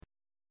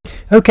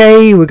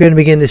Okay, we're going to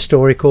begin this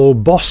story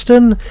called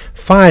Boston,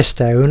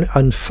 Firestone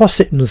and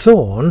Fawcett &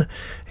 Thorn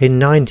in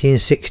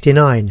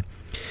 1969.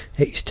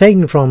 It's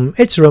taken from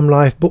It's a Rum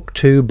Life, Book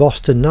 2,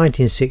 Boston,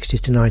 1960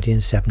 to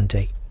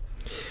 1970.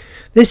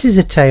 This is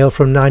a tale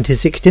from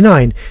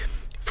 1969,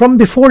 from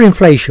before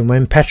inflation,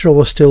 when petrol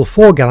was still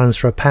 4 gallons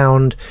for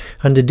 £1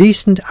 and a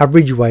decent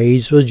average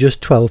wage was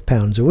just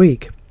 £12 a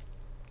week.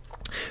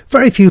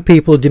 Very few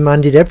people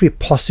demanded every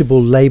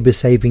possible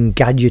labour-saving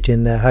gadget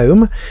in their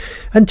home,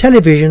 and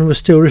television was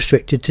still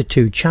restricted to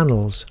 2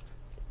 channels.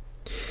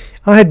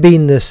 I had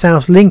been the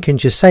South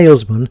Lincolnshire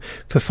salesman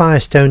for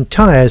Firestone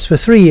tyres for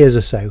 3 years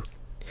or so.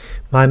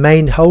 My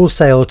main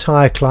wholesale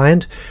tyre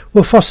client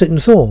were Fawcett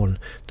 & Thorn,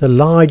 the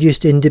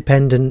largest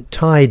independent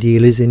tyre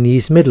dealers in the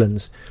East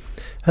Midlands,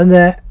 and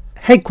their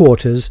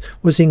headquarters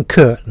was in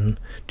Curtin,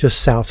 just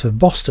south of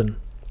Boston.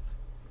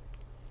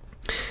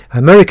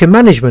 American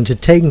management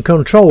had taken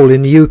control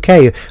in the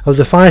UK of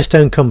the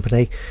Firestone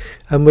Company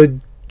and were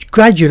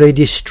gradually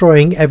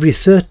destroying over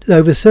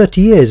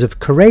 30 years of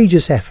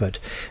courageous effort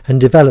and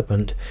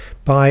development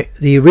by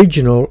the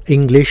original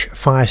English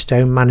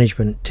Firestone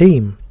management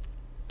team.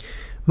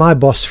 My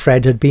boss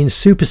Fred had been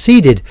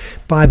superseded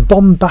by a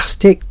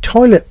bombastic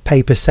toilet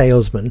paper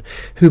salesman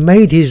who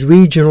made his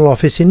regional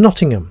office in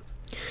Nottingham.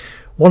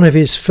 One of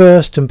his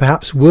first and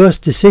perhaps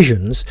worst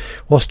decisions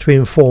was to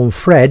inform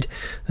Fred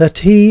that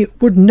he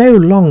would no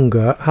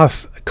longer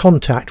have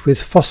contact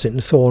with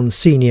Fawcett & Thorn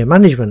senior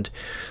management.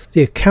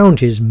 The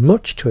account is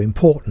much too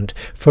important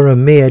for a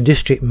mere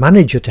district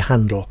manager to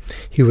handle,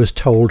 he was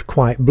told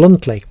quite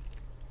bluntly.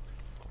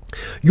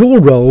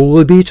 Your role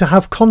will be to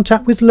have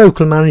contact with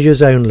local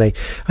managers only,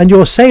 and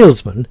your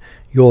salesman,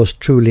 yours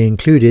truly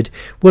included,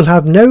 will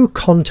have no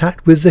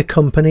contact with the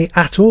company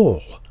at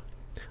all.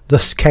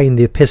 Thus came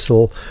the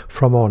epistle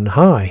from on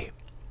high.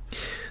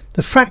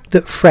 The fact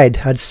that Fred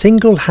had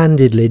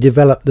single-handedly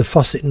developed the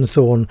Fawcett &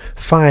 Thorn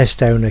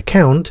Firestone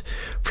account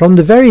from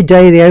the very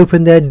day they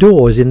opened their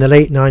doors in the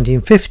late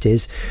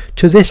 1950s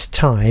to this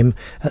time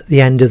at the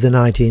end of the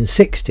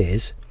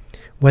 1960s,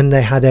 when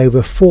they had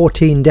over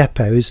 14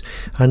 depots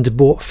and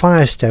bought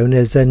Firestone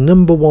as their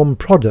number one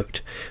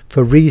product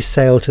for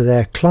resale to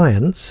their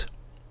clients,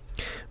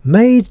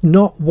 made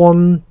not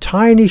one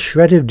tiny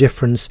shred of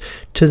difference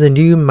to the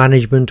new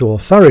management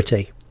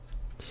authority.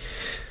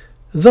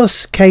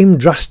 Thus came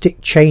drastic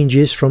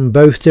changes from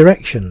both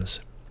directions.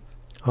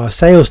 Our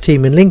sales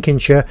team in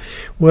Lincolnshire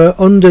were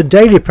under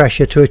daily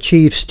pressure to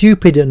achieve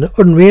stupid and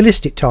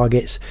unrealistic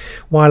targets,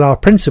 while our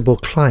principal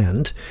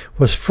client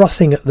was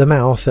frothing at the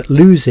mouth at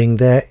losing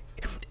their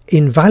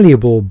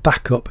invaluable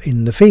backup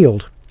in the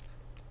field.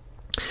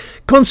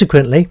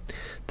 Consequently,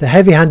 the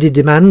heavy-handed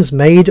demands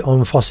made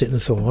on Fawcett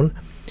 & Thorn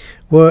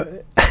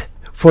were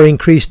for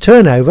increased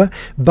turnover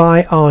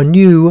by our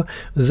new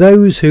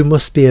those who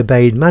must be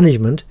obeyed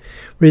management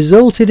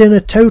resulted in a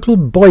total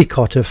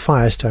boycott of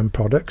Firestone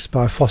products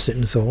by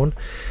Fawcett & Thorn,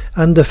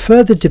 and the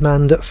further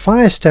demand that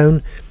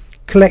Firestone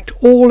collect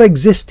all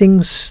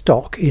existing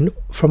stock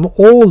from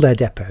all their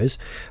depots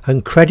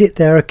and credit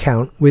their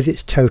account with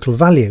its total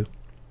value.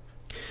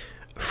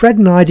 Fred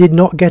and I did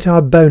not get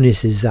our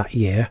bonuses that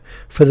year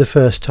for the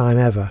first time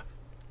ever.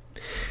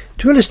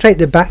 To illustrate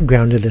the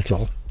background a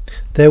little,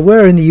 there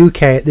were in the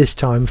UK at this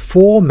time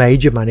 4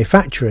 major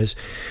manufacturers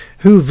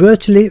who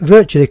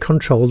virtually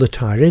controlled the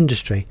tyre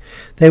industry.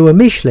 They were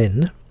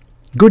Michelin,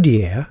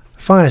 Goodyear,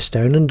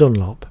 Firestone and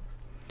Dunlop.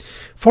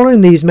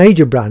 Following these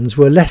major brands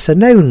were lesser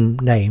known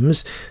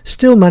names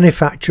still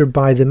manufactured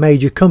by the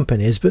major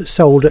companies but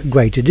sold at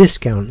greater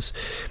discounts.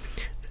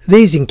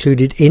 These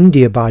included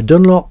India by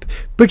Dunlop,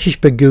 British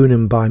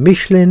Bagoonan by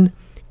Michelin,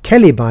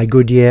 Kelly by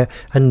Goodyear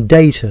and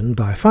Dayton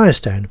by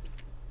Firestone.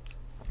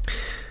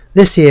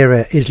 This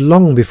era is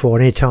long before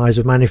any tyres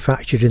were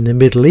manufactured in the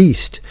Middle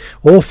East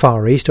or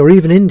Far East or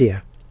even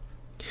India.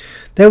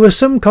 There were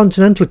some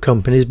continental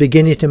companies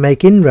beginning to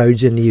make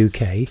inroads in the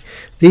UK.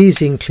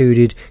 These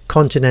included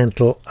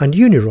Continental and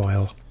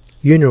Uniroyal.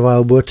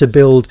 Uniroyal were to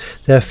build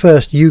their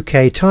first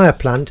UK tyre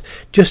plant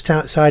just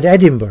outside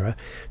Edinburgh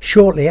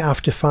shortly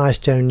after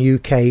Firestone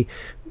UK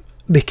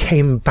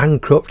became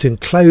bankrupt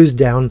and closed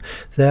down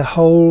their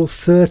whole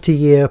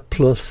 30-year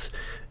plus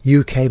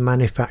UK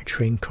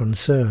manufacturing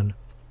concern,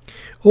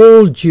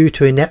 all due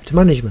to inept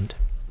management.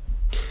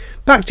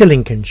 Back to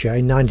Lincolnshire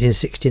in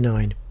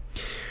 1969.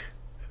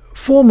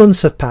 4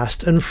 months have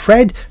passed and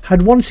Fred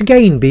had once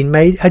again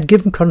had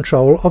given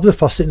control of the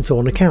Fawcett &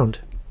 Thorn account.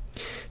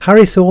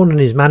 Harry Thorn and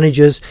his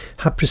managers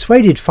had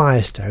persuaded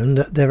Firestone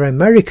that their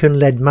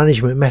American-led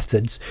management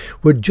methods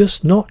would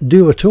just not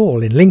do at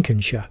all in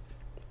Lincolnshire.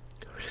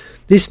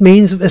 This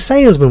means that the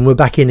salesmen were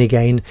back in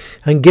again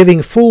and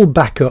giving full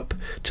backup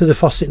to the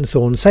Fawcett &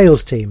 Thorn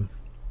sales team.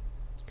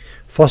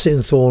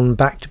 Fawcett & Thorn,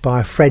 backed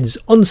by Fred's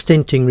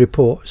unstinting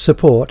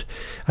support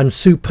and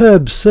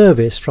superb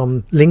service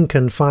from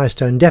Lincoln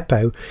Firestone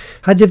Depot,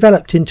 had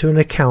developed into an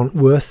account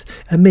worth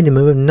a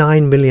minimum of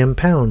 £9 million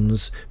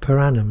per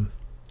annum.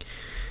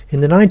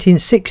 In the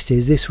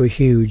 1960s this were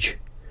huge.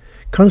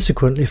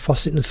 Consequently,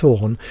 Fawcett &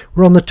 Thorn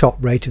were on the top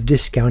rate of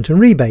discount and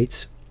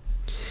rebates.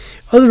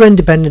 Other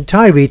independent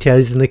tyre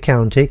retailers in the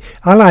county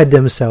allied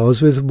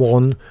themselves with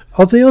one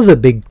of the other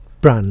big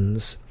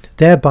brands,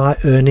 thereby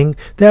earning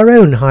their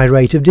own high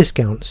rate of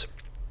discounts.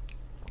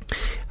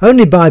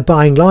 Only by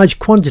buying large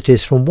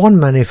quantities from one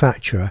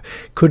manufacturer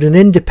could an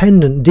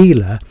independent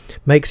dealer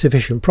make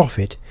sufficient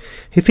profit.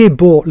 If he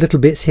bought little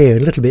bits here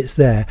and little bits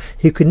there,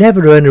 he could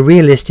never earn a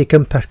realistic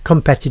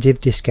competitive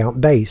discount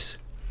base.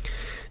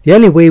 The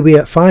only way we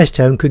at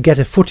Firestone could get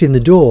a foot in the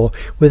door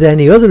with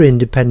any other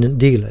independent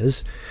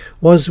dealers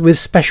was with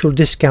special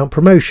discount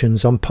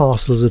promotions on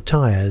parcels of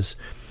tyres.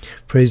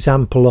 For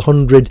example,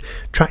 100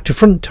 tractor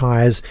front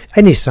tyres,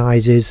 any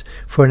sizes,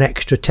 for an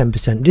extra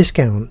 10%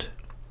 discount.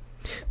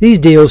 These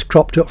deals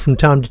cropped up from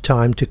time to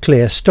time to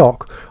clear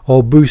stock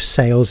or boost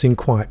sales in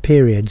quiet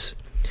periods.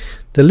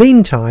 The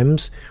lean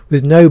times,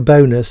 with no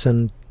bonus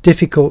and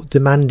difficult,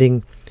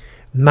 demanding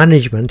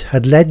management,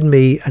 had led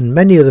me and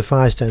many other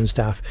Firestone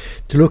staff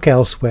to look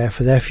elsewhere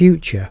for their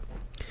future.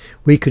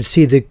 We could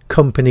see the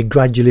company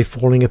gradually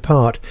falling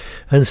apart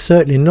and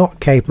certainly not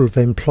capable of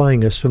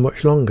employing us for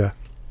much longer.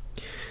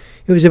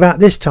 It was about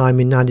this time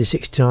in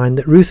 1969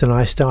 that Ruth and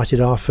I started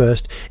our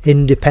first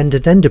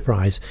independent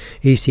enterprise,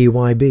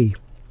 ECYB.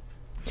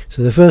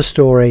 So the first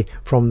story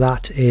from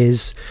that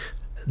is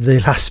The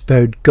Last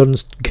Boat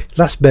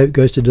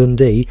Goes to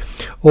Dundee,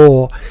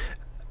 or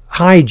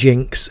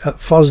Hijinks at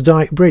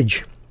Fosdyke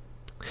Bridge.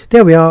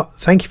 There we are.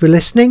 Thank you for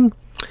listening.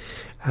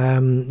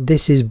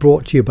 This is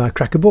brought to you by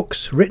Cracker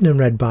Books, written and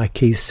read by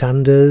Keith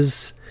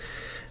Sanders.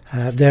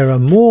 There are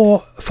more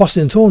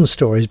Fawcett and Thorn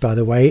stories, by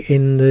the way,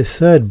 in the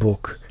third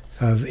book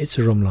of It's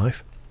a Rum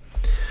Life.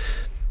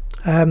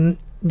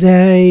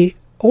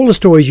 All the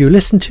stories you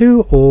listen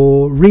to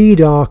or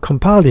read are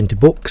compiled into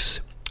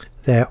books.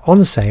 They're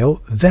on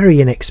sale very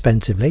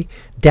inexpensively,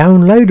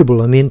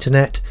 downloadable on the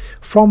internet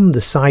from the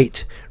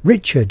site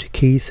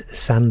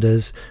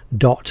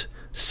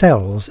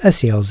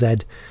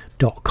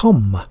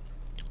richardkeithsanders.selz.com.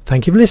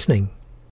 Thank you for listening.